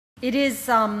It is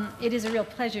a real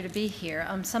pleasure to be here.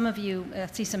 Some of you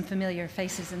see some familiar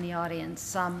faces in the audience.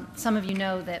 Some of you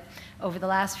know that over the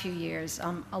last few years,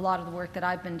 a lot of the work that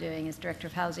I've been doing as Director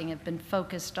of Housing have been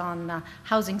focused on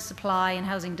housing supply and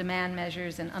housing demand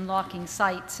measures and unlocking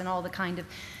sites and all the kind of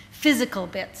physical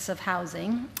bits of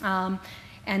housing.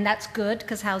 And that's good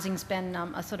because housing's been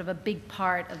a sort of a big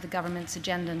part of the government's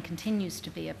agenda and continues to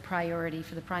be a priority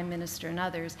for the Prime Minister and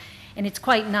others. And it's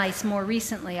quite nice. More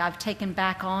recently, I've taken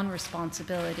back on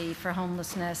responsibility for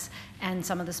homelessness and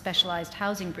some of the specialized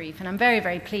housing brief. And I'm very,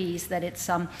 very pleased that it's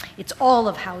all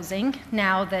of housing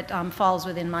now that falls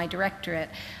within my directorate.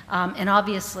 And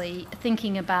obviously,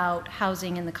 thinking about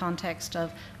housing in the context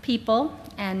of people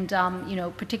and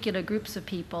particular groups of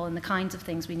people and the kinds of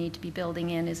things we need to be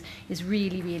building in is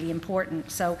really, really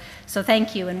important. So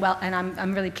thank you, and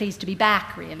I'm really pleased to be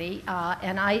back, really.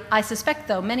 And I suspect,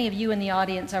 though, many of you in the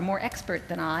audience are more expert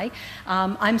than I.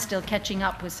 I'm still catching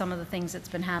up with some of the things that's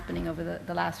been happening over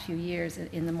the last few years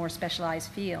in the more specialized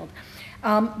field.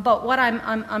 But what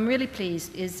I'm really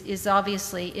pleased is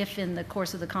obviously if in the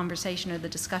course of the conversation or the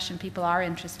discussion people are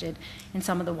interested in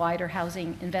some of the wider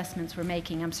housing investments we're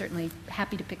making, I'm certainly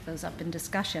happy to pick those up in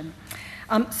discussion.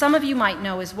 Some of you might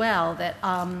know as well that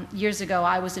years ago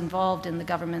I was involved in the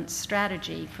government's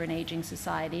strategy for an aging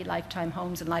society, lifetime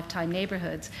homes and lifetime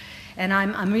neighborhoods. And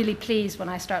I'm really pleased when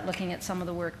I start looking at some of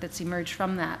the work that's emerged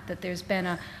from that there's been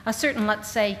a certain, let's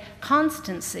say,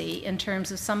 constancy in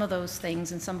terms of some of those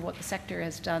things and some of what the sector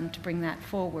has done to bring that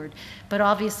forward. But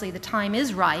obviously the time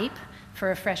is ripe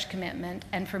for a fresh commitment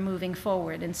and for moving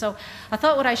forward. And so I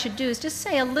thought what I should do is just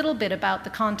say a little bit about the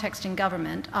context in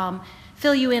government,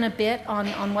 fill you in a bit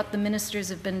on what the ministers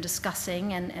have been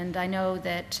discussing, and I know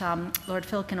that Lord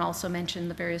Flikin also mentioned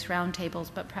the various roundtables,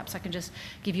 but perhaps I can just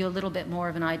give you a little bit more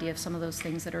of an idea of some of those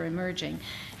things that are emerging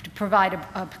to provide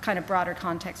a kind of broader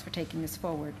context for taking this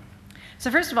forward. So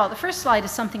first of all, the first slide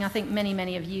is something I think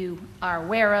many of you are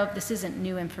aware of. This isn't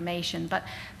new information, but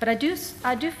I do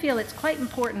feel it's quite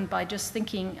important by just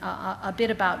thinking a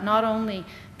bit about not only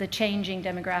the changing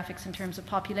demographics in terms of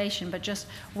population, but just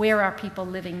where are people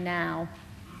living now.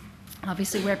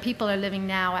 Obviously, where people are living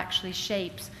now actually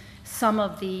shapes some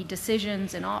of the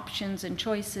decisions and options and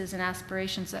choices and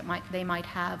aspirations that they might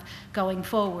have going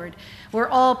forward. We're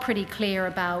all pretty clear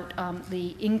about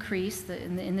the increase.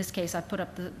 In this case, I put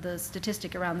up the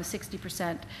statistic around the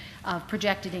 60%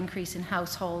 projected increase in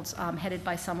households headed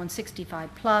by someone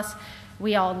 65 plus.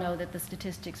 We all know that the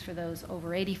statistics for those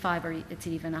over 85 it's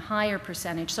even a higher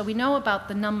percentage. So we know about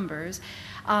the numbers.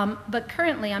 But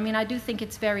currently, I mean, I do think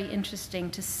it's very interesting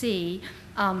to see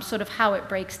sort of how it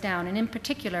breaks down. And in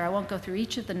particular, I won't go through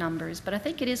each of the numbers, but I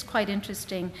think it is quite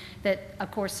interesting that, of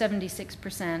course,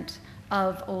 76%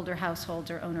 of older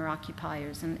households are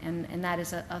owner-occupiers, and that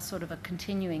is a sort of a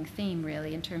continuing theme,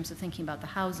 really, in terms of thinking about the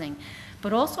housing.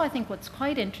 But also, I think what's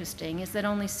quite interesting is that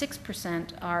only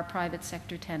 6% are private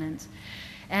sector tenants.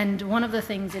 And one of the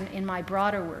things in my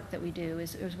broader work that we do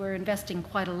is we're investing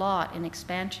quite a lot in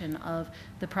expansion of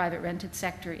the private rented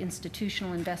sector,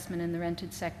 institutional investment in the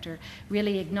rented sector,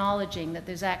 really acknowledging that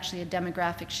there's actually a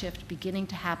demographic shift beginning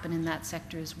to happen in that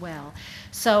sector as well.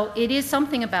 So it is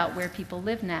something about where people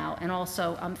live now, and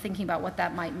also I'm thinking about what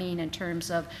that might mean in terms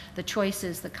of the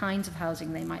choices, the kinds of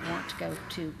housing they might want to go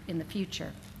to in the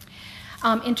future.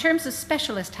 In terms of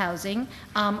specialist housing,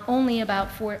 only about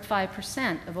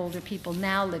 5% of older people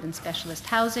now live in specialist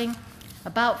housing,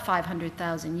 about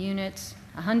 500,000 units,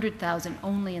 100,000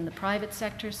 only in the private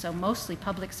sector, so mostly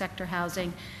public sector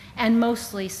housing, and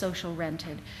mostly social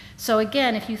rented. So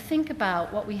again, if you think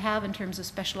about what we have in terms of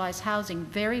specialized housing,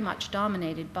 very much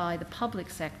dominated by the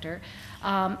public sector,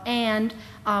 and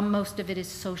most of it is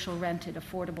social rented,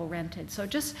 affordable rented. So it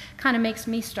just kind of makes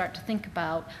me start to think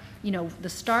about, you know, the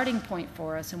starting point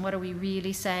for us and what are we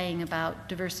really saying about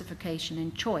diversification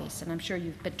and choice. And I'm sure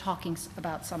you've been talking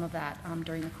about some of that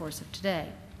during the course of today.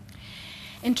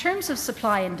 In terms of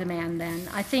supply and demand then,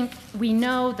 I think we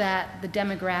know that the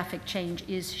demographic change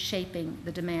is shaping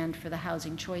the demand for the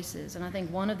housing choices. And I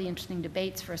think one of the interesting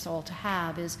debates for us all to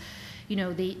have is, you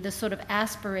know, the sort of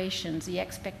aspirations, the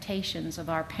expectations of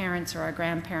our parents or our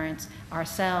grandparents,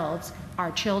 ourselves,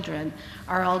 our children,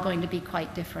 are all going to be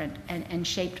quite different and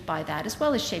shaped by that, as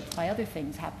well as shaped by other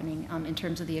things happening in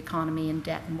terms of the economy and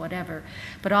debt and whatever.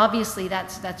 But obviously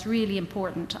that's really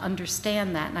important to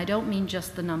understand that, and I don't mean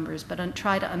just the numbers, but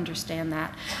try to understand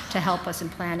that to help us in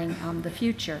planning the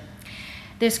future.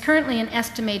 There's currently an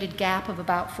estimated gap of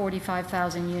about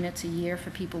 45,000 units a year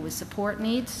for people with support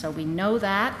needs, so we know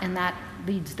that, and that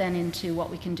leads then into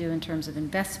what we can do in terms of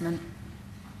investment.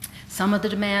 Some of the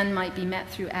demand might be met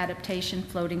through adaptation,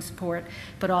 floating support,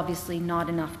 but obviously not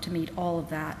enough to meet all of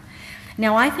that.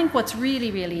 Now, I think what's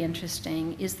really, really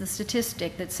interesting is the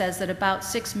statistic that says that about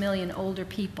 6 million older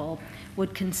people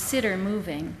would consider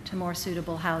moving to more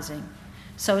suitable housing.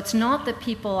 So it's not that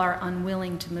people are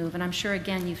unwilling to move, and I'm sure,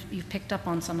 again, you've picked up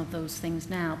on some of those things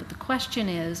now, but the question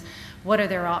is, what are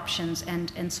their options,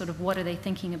 and sort of what are they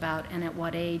thinking about, and at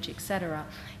what age, et cetera,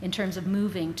 in terms of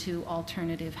moving to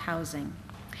alternative housing.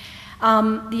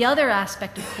 The other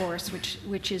aspect, of course,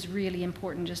 which is really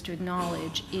important just to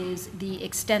acknowledge, is the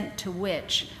extent to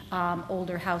which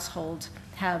older households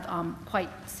have quite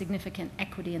significant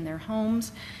equity in their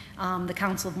homes. The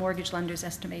Council of Mortgage Lenders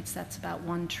estimates that's about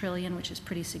 $1 trillion, which is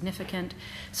pretty significant.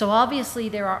 So obviously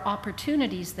there are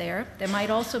opportunities there. There might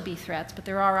also be threats, but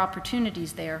there are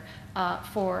opportunities there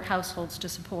for households to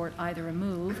support either a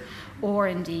move or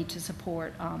indeed to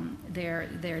support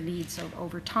their needs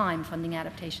over time, funding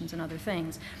adaptations and other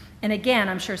things. And again,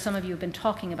 I'm sure some of you have been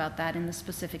talking about that in the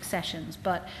specific sessions,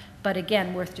 but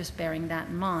again, worth just bearing that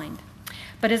in mind.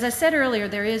 But as I said earlier,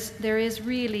 there is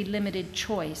really limited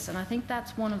choice, and I think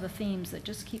that's one of the themes that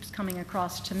just keeps coming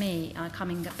across to me,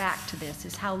 coming back to this,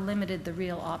 is how limited the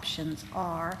real options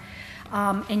are,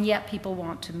 and yet people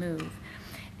want to move.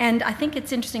 And I think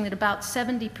it's interesting that about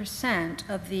 70%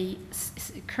 of the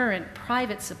current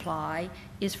private supply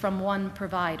is from one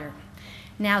provider.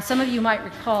 Now, some of you might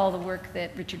recall the work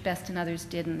that Richard Best and others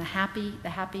did in the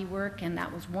Happy work, and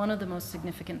that was one of the most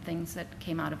significant things that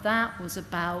came out of that, was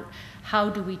about how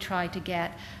do we try to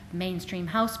get mainstream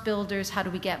house builders, how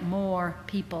do we get more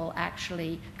people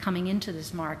actually coming into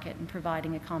this market and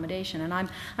providing accommodation. And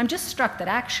I'm just struck that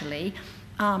actually,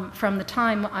 from the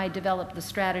time I developed the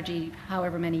strategy,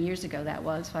 however many years ago that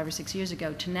was, 5 or 6 years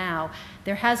ago, to now,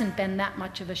 there hasn't been that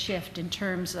much of a shift in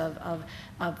terms of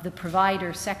the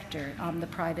provider sector, the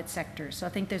private sector. So I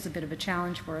think there's a bit of a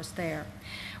challenge for us there.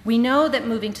 We know that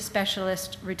moving to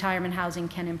specialist retirement housing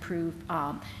can improve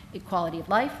quality of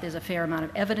life. There's a fair amount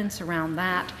of evidence around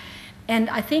that.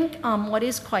 And I think what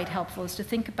is quite helpful is to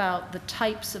think about the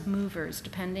types of movers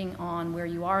depending on where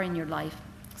you are in your life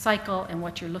cycle and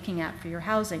what you're looking at for your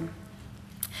housing.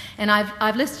 And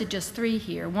I've listed just 3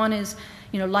 here. One is,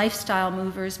 lifestyle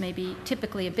movers, maybe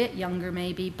typically a bit younger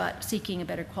maybe, but seeking a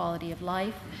better quality of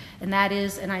life. And that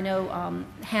is, and I know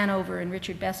Hanover and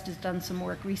Richard Best has done some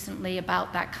work recently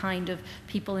about that kind of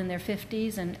people in their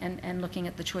 50s and looking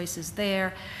at the choices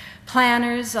there.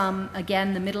 Planners,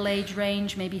 again, the middle age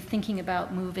range, maybe thinking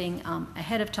about moving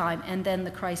ahead of time, and then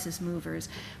the crisis movers,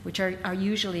 which are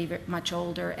usually much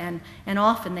older, and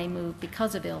often they move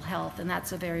because of ill health, and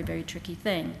that's a very, very tricky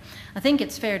thing. I think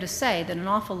it's fair to say that an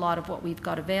awful lot of what we've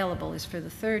got available is for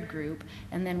the third group,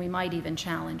 and then we might even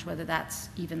challenge whether that's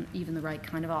even the right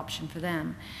kind of option for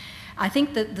them. I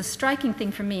think that the striking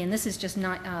thing for me, and this is just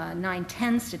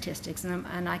 9/10 statistics,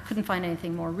 and I couldn't find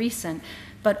anything more recent,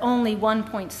 but only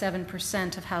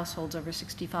 1.7% of households over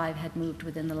 65 had moved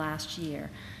within the last year.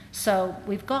 So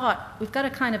we've got a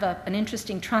kind of an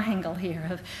interesting triangle here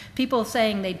of people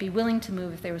saying they'd be willing to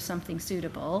move if there was something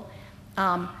suitable,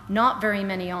 not very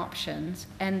many options,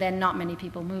 and then not many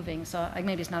people moving. So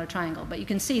maybe it's not a triangle, but you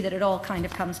can see that it all kind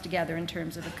of comes together in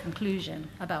terms of a conclusion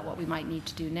about what we might need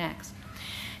to do next.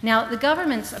 Now, the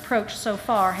government's approach so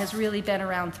far has really been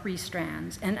around 3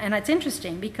 strands, and it's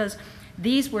interesting because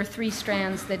these were 3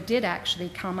 strands that did actually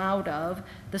come out of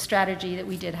the strategy that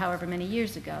we did however many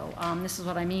years ago. This is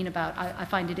what I mean about, I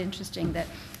find it interesting that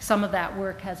some of that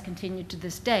work has continued to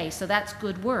this day, so that's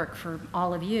good work for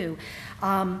all of you.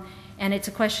 And it's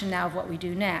a question now of what we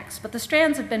do next. But the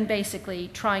strands have been basically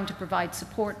trying to provide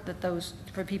support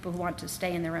for people who want to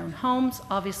stay in their own homes.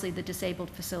 Obviously, the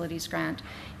Disabled Facilities Grant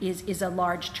is a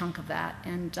large chunk of that.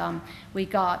 And we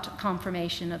got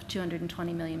confirmation of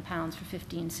 £220 million for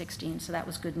 15-16, so that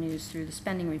was good news through the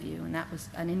spending review, and that was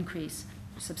an increase,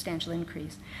 a substantial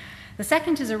increase. The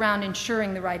second is around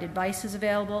ensuring the right advice is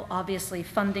available. Obviously,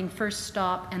 funding first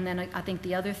stop, and then I think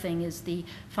the other thing is the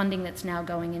funding that's now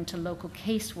going into local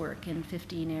casework in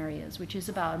 15 areas, which is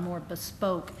about a more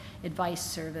bespoke advice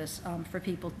service for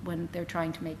people when they're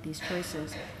trying to make these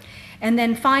choices. And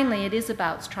then finally, it is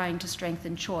about trying to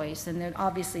strengthen choice, and then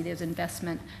obviously there's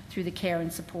investment through the Care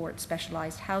and Support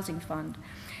Specialized Housing Fund.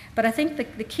 But I think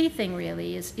the key thing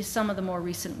really is some of the more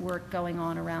recent work going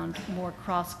on around more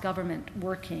cross-government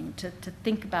working to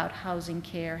think about housing,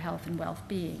 care, health, and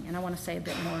well-being. And I want to say a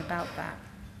bit more about that.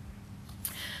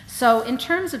 So in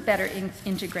terms of better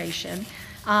integration,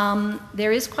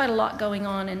 there is quite a lot going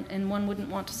on, and one wouldn't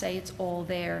want to say it's all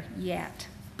there yet.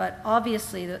 But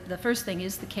obviously, the first thing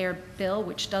is the care bill,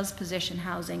 which does position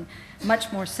housing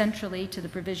much more centrally to the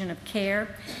provision of care,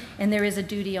 and there is a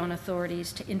duty on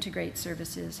authorities to integrate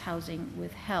services, housing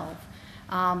with health.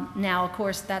 Now, of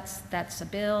course, that's a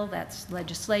bill, that's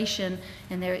legislation,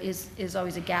 and there is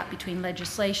always a gap between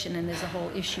legislation and there's a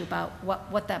whole issue about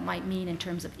what that might mean in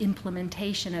terms of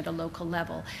implementation at a local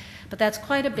level. But that's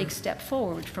quite a big step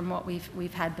forward from what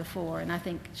we've had before, and I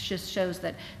think it just shows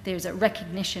that there's a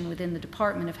recognition within the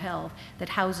Department of Health that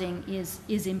housing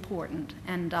is important,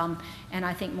 and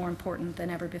I think more important than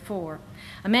ever before.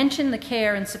 I mentioned the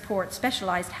Care and Support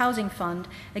Specialized Housing Fund.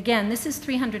 Again, this is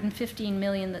 $315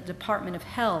 million that the Department of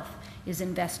Health is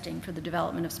investing for the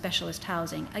development of specialist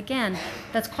housing. Again,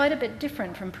 that's quite a bit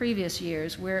different from previous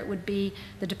years, where it would be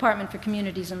the Department for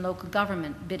Communities and Local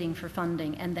Government bidding for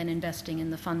funding and then investing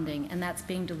in the funding, and that's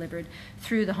being delivered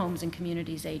through the Homes and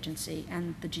Communities Agency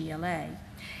and the GLA.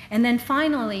 And then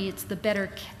finally, it's the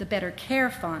Better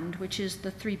Care Fund, which is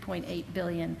the $3.8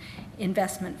 billion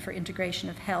investment for integration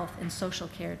of health and social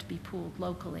care to be pooled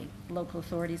locally, local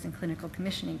authorities and clinical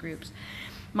commissioning groups.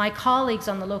 My colleagues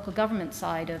on the local government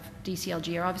side of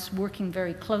DCLG are obviously working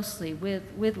very closely with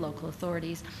local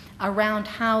authorities around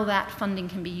how that funding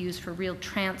can be used for real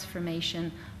transformation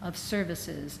of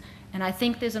services. And I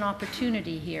think there's an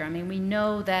opportunity here. I mean, we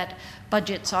know that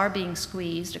budgets are being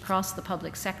squeezed across the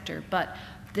public sector, but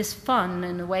this fund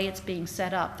and the way it's being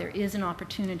set up, there is an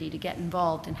opportunity to get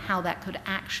involved in how that could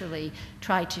actually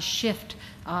try to shift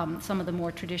some of the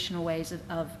more traditional ways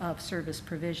of service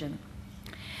provision.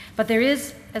 But there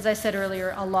is, as I said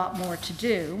earlier, a lot more to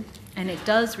do, and it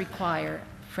does require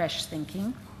fresh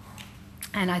thinking.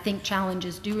 And I think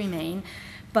challenges do remain,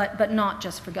 but not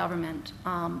just for government,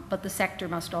 but the sector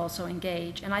must also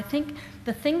engage. And I think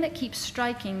the thing that keeps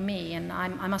striking me, and I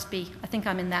think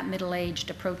I'm in that middle-aged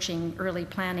approaching early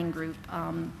planning group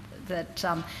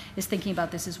that is thinking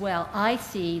about this as well. I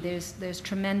see there's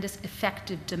tremendous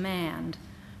effective demand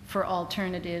for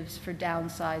alternatives, for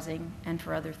downsizing, and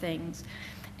for other things.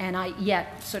 And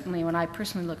yet, certainly when I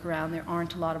personally look around, there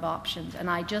aren't a lot of options. And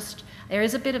there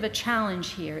is a bit of a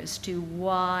challenge here as to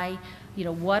why,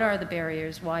 what are the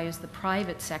barriers? Why is the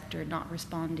private sector not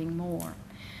responding more?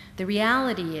 The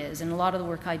reality is, and a lot of the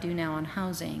work I do now on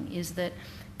housing, is that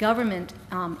government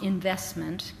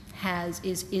investment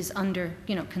is under,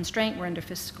 constraint. We're under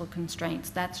fiscal constraints.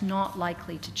 That's not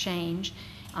likely to change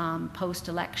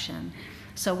post-election.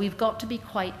 So we've got to be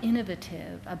quite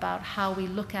innovative about how we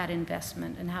look at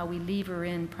investment and how we lever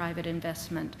in private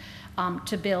investment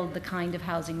to build the kind of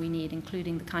housing we need,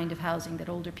 including the kind of housing that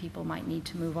older people might need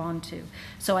to move on to.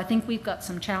 So I think we've got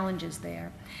some challenges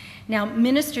there. Now,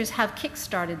 ministers have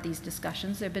kick-started these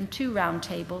discussions. There have been 2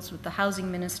 roundtables with the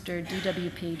Housing Minister,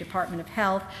 DWP, Department of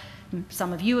Health.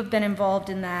 Some of you have been involved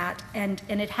in that, and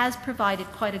it has provided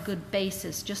quite a good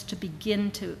basis just to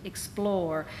begin to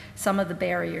explore some of the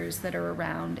barriers that are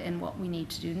around and what we need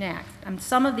to do next.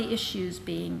 Some of the issues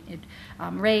being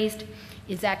raised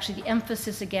is actually the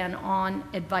emphasis again on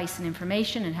advice and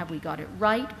information, and have we got it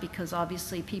right, because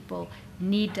obviously people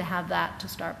need to have that to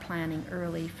start planning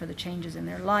early for the changes in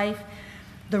their life.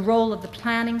 The role of the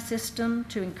planning system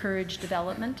to encourage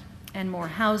development and more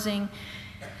housing.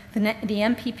 The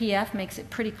MPPF makes it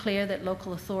pretty clear that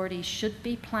local authorities should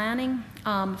be planning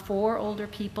for older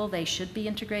people. They should be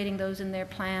integrating those in their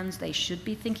plans. They should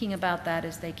be thinking about that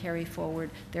as they carry forward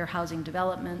their housing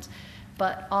developments.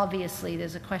 But obviously,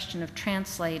 there's a question of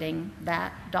translating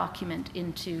that document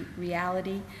into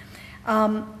reality.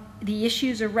 The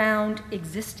issues around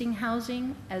existing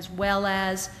housing, as well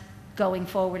as going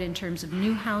forward in terms of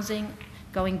new housing,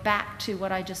 going back to what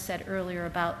I just said earlier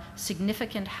about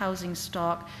significant housing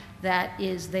stock that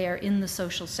is there in the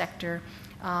social sector.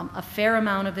 A fair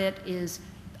amount of it is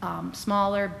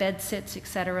smaller, bed sits, et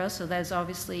cetera, so there's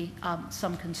obviously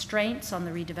some constraints on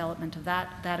the redevelopment of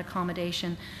that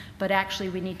accommodation, but actually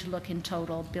we need to look in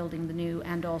total, building the new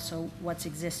and also what's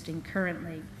existing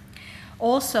currently.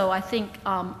 Also, I think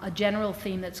a general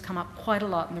theme that's come up quite a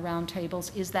lot in the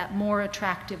roundtables is that more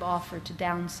attractive offer to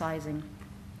downsizing.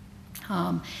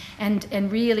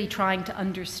 And really trying to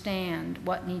understand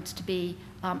what needs to be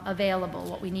available,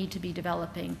 what we need to be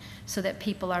developing, so that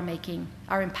people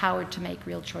are empowered to make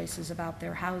real choices about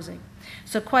their housing.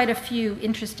 So quite a few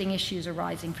interesting issues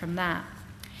arising from that.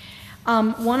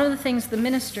 One of the things the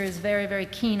minister is very, very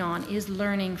keen on is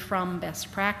learning from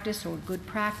best practice or good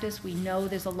practice. We know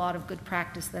there's a lot of good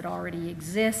practice that already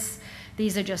exists.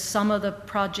 These are just some of the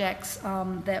projects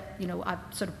that I've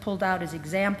sort of pulled out as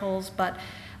examples, but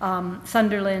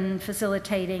Sunderland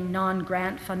facilitating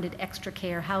non-grant funded extra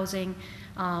care housing,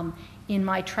 In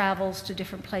my travels to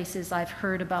different places, I've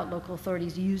heard about local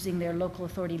authorities using their local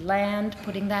authority land,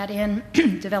 putting that in,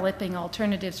 developing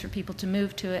alternatives for people to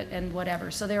move to it, and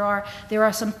whatever. So there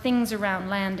are some things around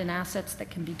land and assets that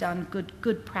can be done,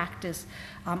 good practice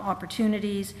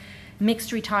opportunities.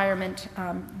 Mixed retirement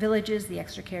villages, the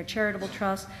Extra Care Charitable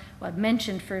Trust, well, I've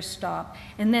mentioned First Stop,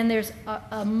 and then there's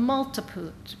a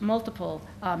multiple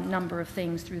number of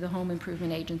things through the home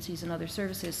improvement agencies and other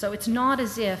services. So it's not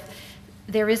as if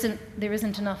there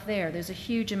isn't enough there. There's a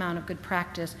huge amount of good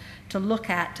practice to look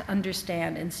at, to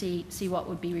understand, and see what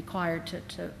would be required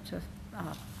to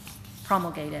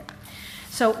promulgate it.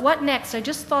 So what next? I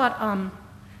just thought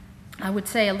I would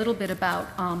say a little bit about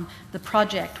the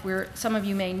project. Some of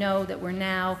you may know that we're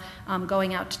now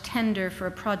going out to tender for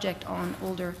a project on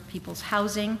older people's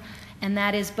housing, and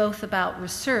that is both about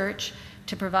research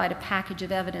to provide a package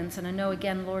of evidence. And I know,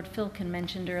 again, Lord Flikin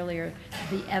mentioned earlier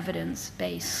the evidence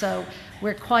base. So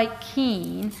we're quite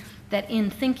keen that in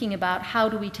thinking about how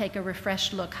do we take a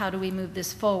refreshed look, how do we move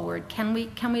this forward, can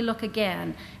we look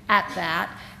again at that,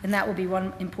 and that will be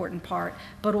one important part,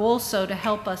 but also to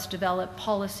help us develop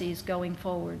policies going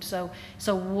forward. So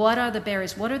what are the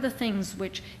barriers? What are the things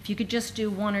which, if you could just do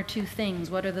one or two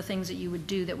things, what are the things that you would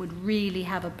do that would really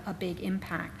have a big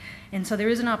impact? And so there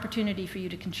is an opportunity for you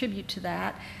to contribute to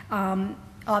that.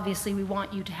 Obviously, we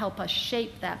want you to help us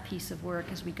shape that piece of work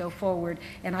as we go forward.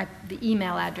 And the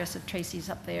email address of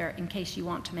Tracy's up there in case you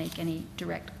want to make any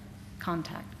direct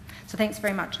contact. So thanks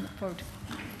very much, and look forward to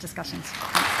discussions.